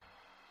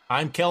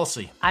I'm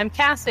Kelsey. I'm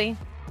Cassie.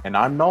 And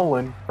I'm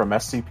Nolan from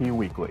SCP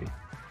Weekly.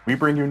 We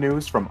bring you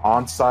news from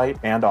on-site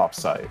and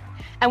off-site.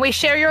 And we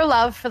share your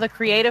love for the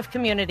creative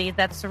community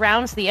that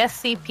surrounds the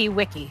SCP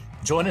Wiki.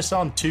 Join us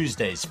on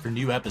Tuesdays for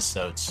new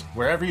episodes,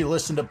 wherever you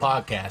listen to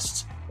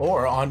podcasts,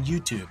 or on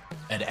YouTube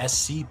at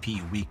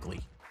SCP Weekly.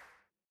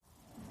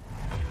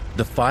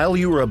 The file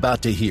you are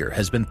about to hear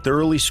has been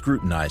thoroughly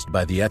scrutinized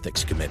by the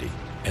Ethics Committee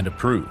and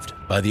approved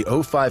by the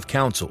O5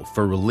 Council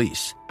for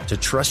release to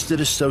trusted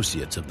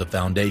associates of the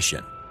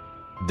Foundation.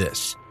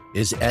 This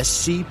is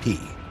SCP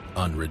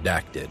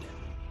Unredacted.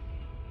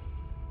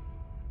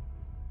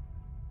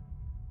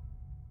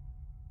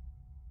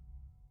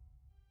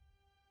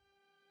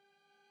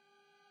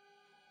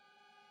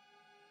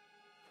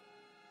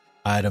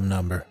 Item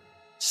number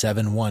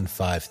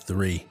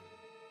 7153.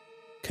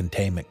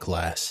 Containment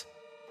Class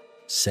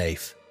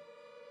Safe.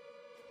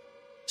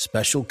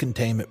 Special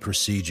Containment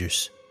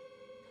Procedures.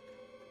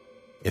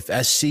 If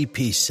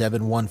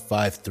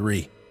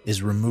SCP-7153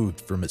 is removed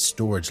from its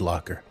storage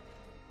locker,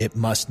 it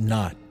must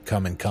not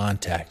come in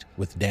contact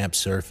with damp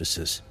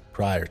surfaces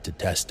prior to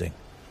testing.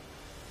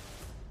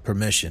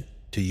 Permission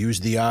to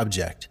use the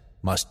object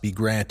must be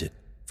granted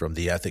from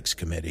the Ethics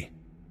Committee.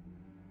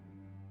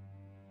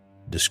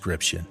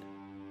 Description: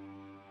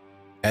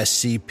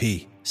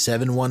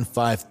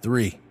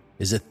 SCP-7153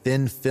 is a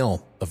thin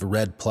film of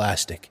red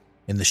plastic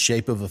in the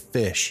shape of a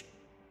fish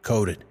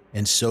coated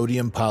in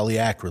sodium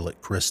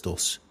polyacrylate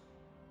crystals.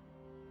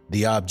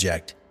 The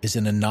object is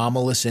an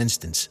anomalous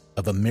instance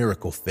of a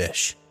miracle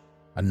fish,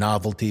 a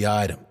novelty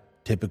item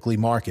typically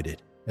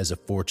marketed as a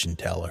fortune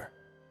teller.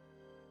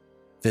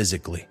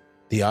 Physically,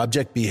 the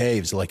object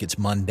behaves like its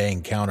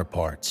mundane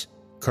counterparts,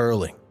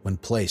 curling when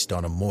placed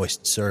on a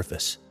moist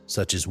surface,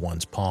 such as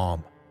one's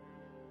palm.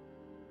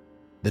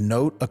 The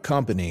note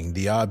accompanying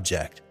the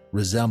object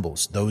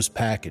resembles those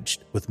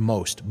packaged with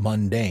most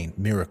mundane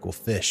miracle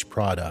fish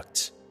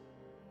products.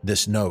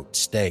 This note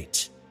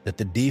states that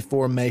the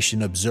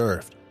deformation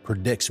observed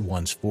predicts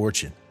one's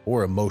fortune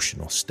or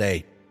emotional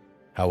state.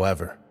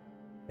 However,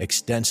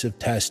 extensive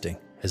testing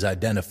has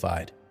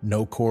identified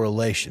no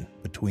correlation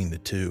between the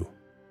two.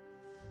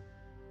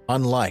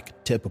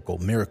 Unlike typical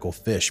miracle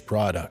fish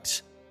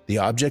products, the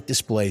object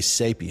displays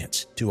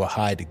sapience to a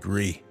high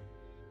degree.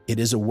 It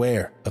is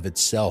aware of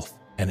itself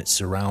and its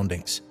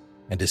surroundings,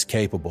 and is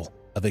capable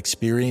of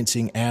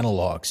experiencing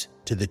analogs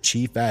to the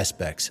chief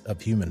aspects of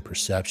human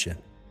perception.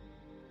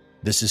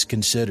 This is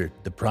considered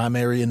the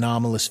primary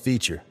anomalous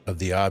feature of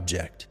the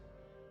object.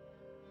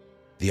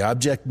 The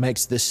object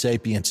makes this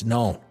sapience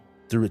known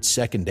through its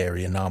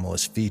secondary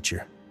anomalous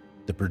feature,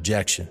 the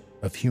projection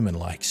of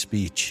human-like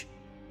speech.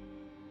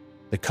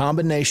 The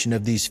combination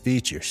of these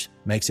features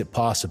makes it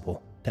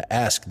possible to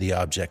ask the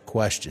object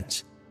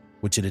questions,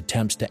 which it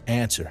attempts to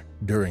answer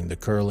during the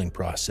curling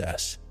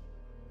process.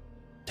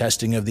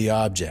 Testing of the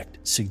object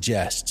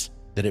suggests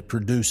that it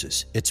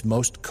produces its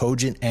most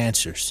cogent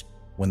answers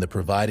when the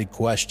provided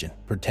question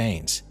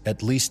pertains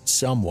at least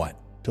somewhat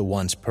to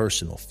one's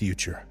personal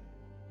future.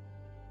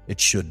 It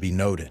should be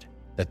noted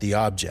that the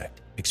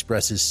object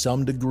expresses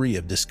some degree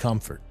of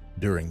discomfort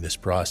during this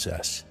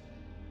process.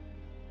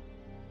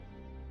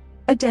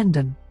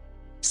 Addendum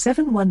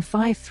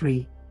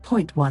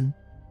 7153.1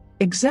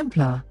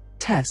 Exemplar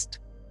Test.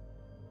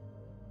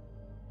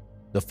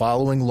 The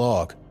following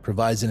log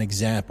provides an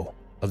example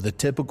of the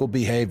typical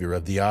behavior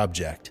of the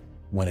object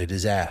when it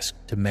is asked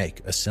to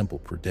make a simple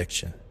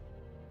prediction.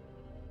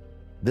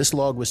 This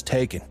log was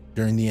taken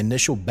during the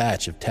initial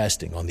batch of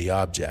testing on the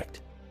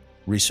object.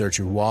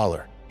 Researcher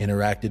Waller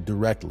interacted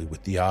directly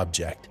with the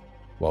object,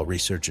 while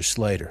researcher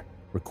Slater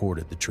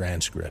recorded the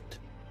transcript.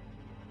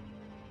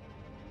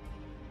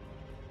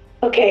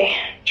 Okay,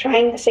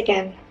 trying this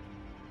again.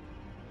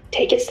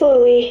 Take it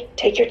slowly,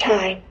 take your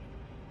time.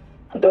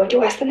 I'm going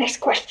to ask the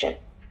next question.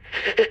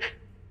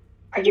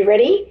 Are you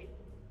ready?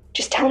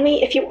 Just tell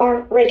me if you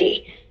aren't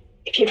ready,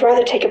 if you'd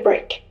rather take a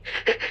break.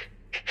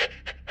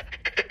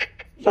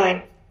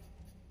 Fine.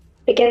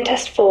 Begin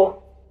test 4.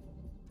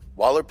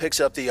 Waller picks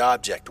up the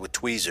object with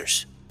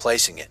tweezers,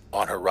 placing it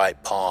on her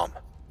right palm.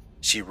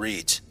 She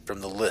reads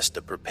from the list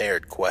of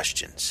prepared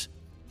questions.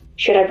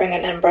 Should I bring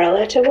an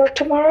umbrella to work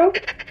tomorrow?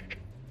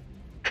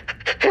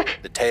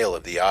 The tail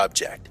of the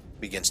object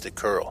begins to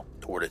curl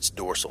toward its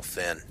dorsal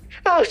fin.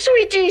 Oh,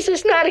 sweet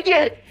Jesus, not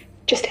again!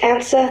 Just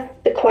answer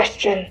the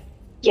question.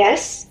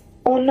 Yes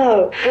or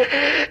no?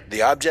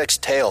 The object's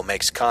tail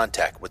makes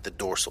contact with the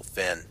dorsal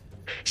fin.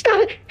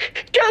 Stop it!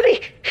 Drop me!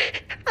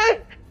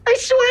 I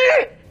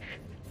swear!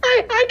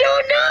 I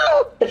don't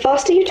know! The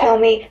faster you tell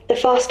me, the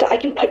faster I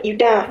can put you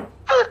down.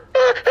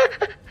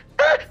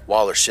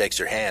 Waller shakes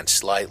her hand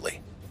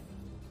slightly.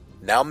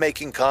 Now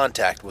making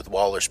contact with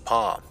Waller's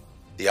palm,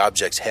 the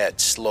object's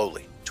head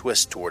slowly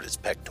twists toward its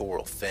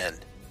pectoral fin.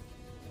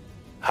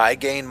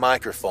 High-gain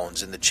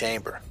microphones in the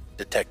chamber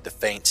detect the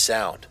faint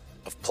sound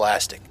of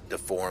plastic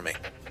deforming.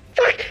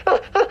 Fuck!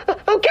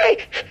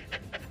 Okay!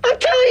 I'm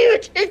telling you,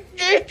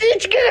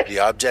 it's gonna... The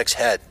object's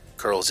head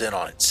curls in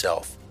on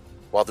itself,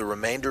 while the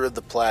remainder of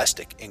the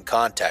plastic in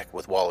contact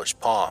with Waller's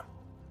palm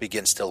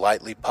begins to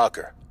lightly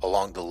pucker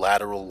along the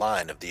lateral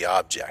line of the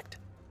object.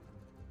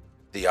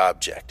 The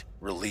object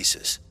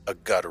releases a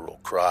guttural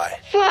cry.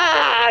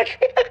 Fuck!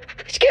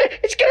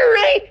 It's gonna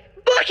rain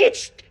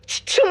buckets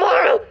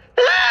tomorrow.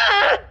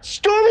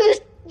 Storm of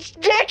this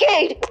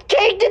decade.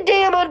 Take the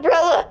damn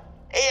umbrella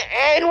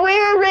and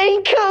wear a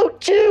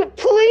raincoat too,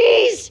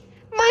 please.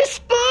 My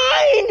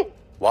spine.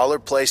 Waller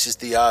places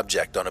the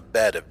object on a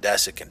bed of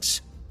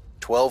desiccants.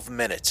 12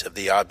 minutes of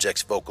the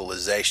object's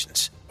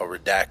vocalizations are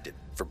redacted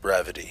for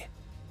brevity.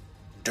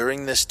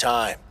 During this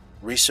time,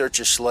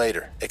 researcher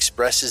Slater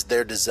expresses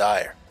their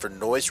desire for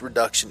noise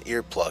reduction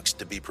earplugs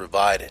to be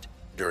provided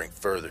during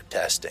further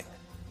testing.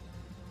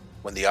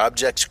 When the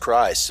object's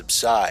cries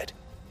subside,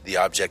 the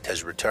object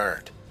has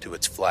returned to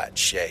its flat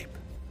shape.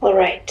 All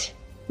right.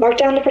 Mark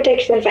down the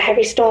prediction for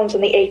heavy storms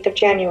on the 8th of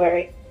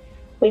January.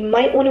 We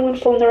might want to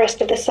inform the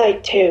rest of the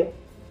site, too.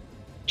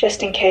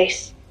 Just in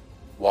case.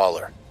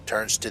 Waller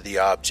turns to the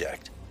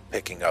object,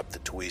 picking up the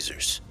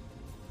tweezers.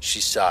 She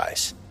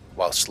sighs,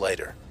 while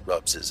Slater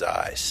rubs his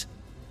eyes.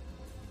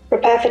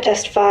 Prepare for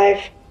Test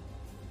 5.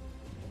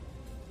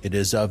 It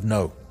is of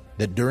note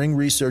that during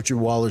researcher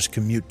Waller's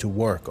commute to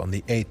work on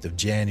the 8th of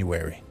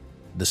January,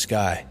 the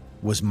sky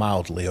was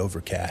mildly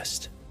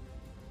overcast.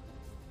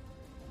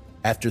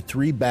 After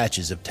 3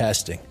 batches of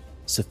testing,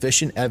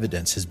 sufficient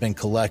evidence has been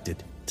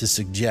collected to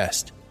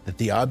suggest that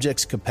the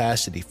object's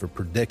capacity for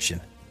prediction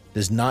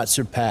does not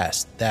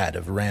surpass that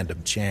of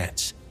random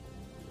chance.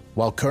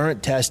 While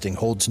current testing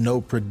holds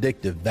no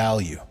predictive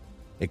value,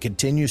 it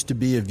continues to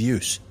be of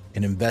use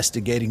in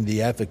investigating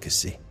the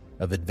efficacy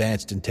of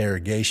advanced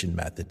interrogation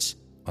methods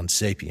on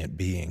sapient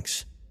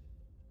beings.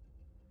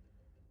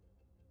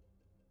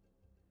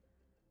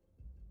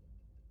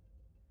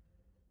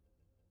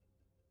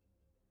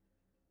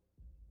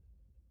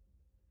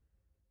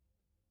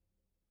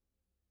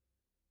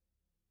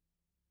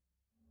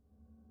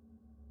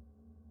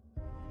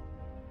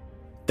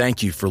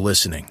 Thank you for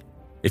listening.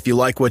 If you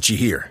like what you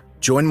hear,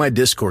 join my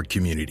Discord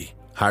community,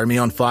 hire me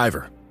on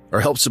Fiverr, or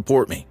help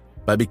support me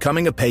by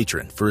becoming a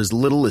patron for as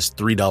little as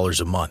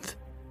 $3 a month.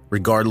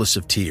 Regardless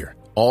of tier,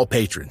 all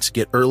patrons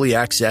get early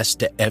access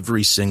to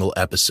every single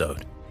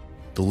episode.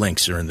 The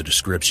links are in the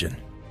description.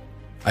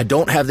 I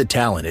don't have the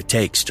talent it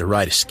takes to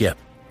write a skip.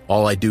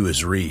 All I do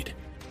is read.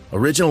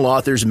 Original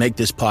authors make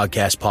this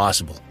podcast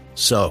possible,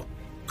 so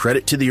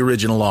credit to the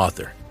original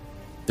author.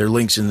 Their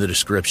links in the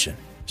description.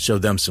 Show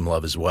them some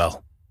love as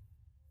well.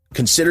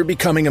 Consider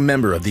becoming a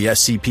member of the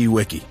SCP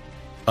Wiki.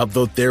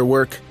 Upvote their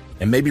work,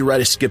 and maybe write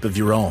a skip of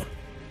your own.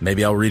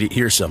 Maybe I'll read it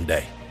here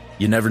someday.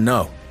 You never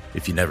know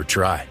if you never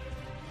try.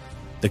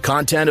 The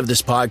content of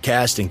this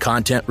podcast and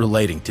content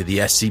relating to the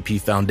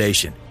SCP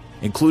Foundation,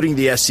 including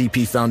the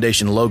SCP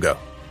Foundation logo,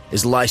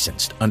 is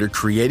licensed under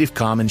Creative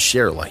Commons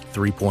Sharealike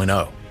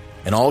 3.0,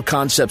 and all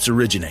concepts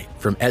originate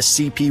from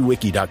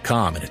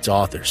scpwiki.com and its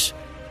authors.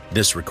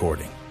 This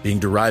recording, being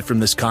derived from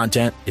this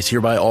content, is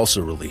hereby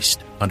also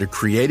released under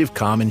Creative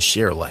Commons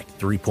Sharealike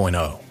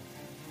 3.0.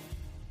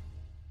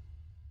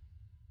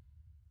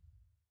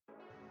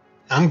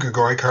 I'm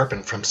Grigori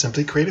Karpin from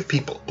Simply Creative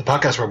People, the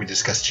podcast where we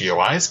discuss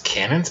GOIs,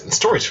 canons, and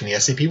stories from the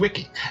SCP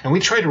Wiki, and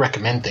we try to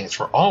recommend things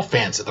for all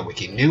fans of the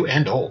Wiki, new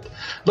and old.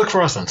 Look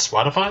for us on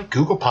Spotify,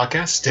 Google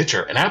Podcasts,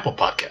 Stitcher, and Apple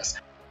Podcasts.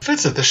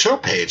 Visit the show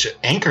page at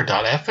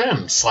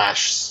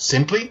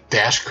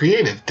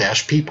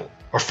anchor.fm/simply-creative-people,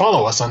 or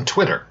follow us on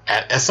Twitter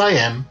at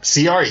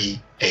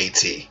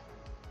SIMCREAT.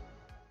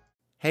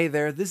 Hey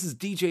there, this is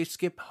DJ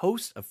Skip,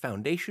 host of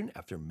Foundation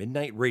After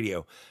Midnight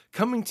Radio,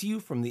 coming to you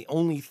from the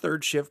only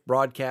third shift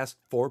broadcast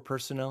for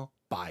personnel,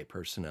 by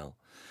personnel.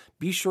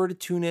 Be sure to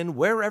tune in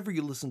wherever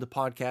you listen to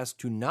podcasts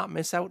to not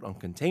miss out on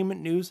containment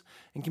news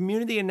and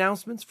community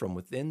announcements from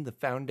within the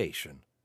Foundation.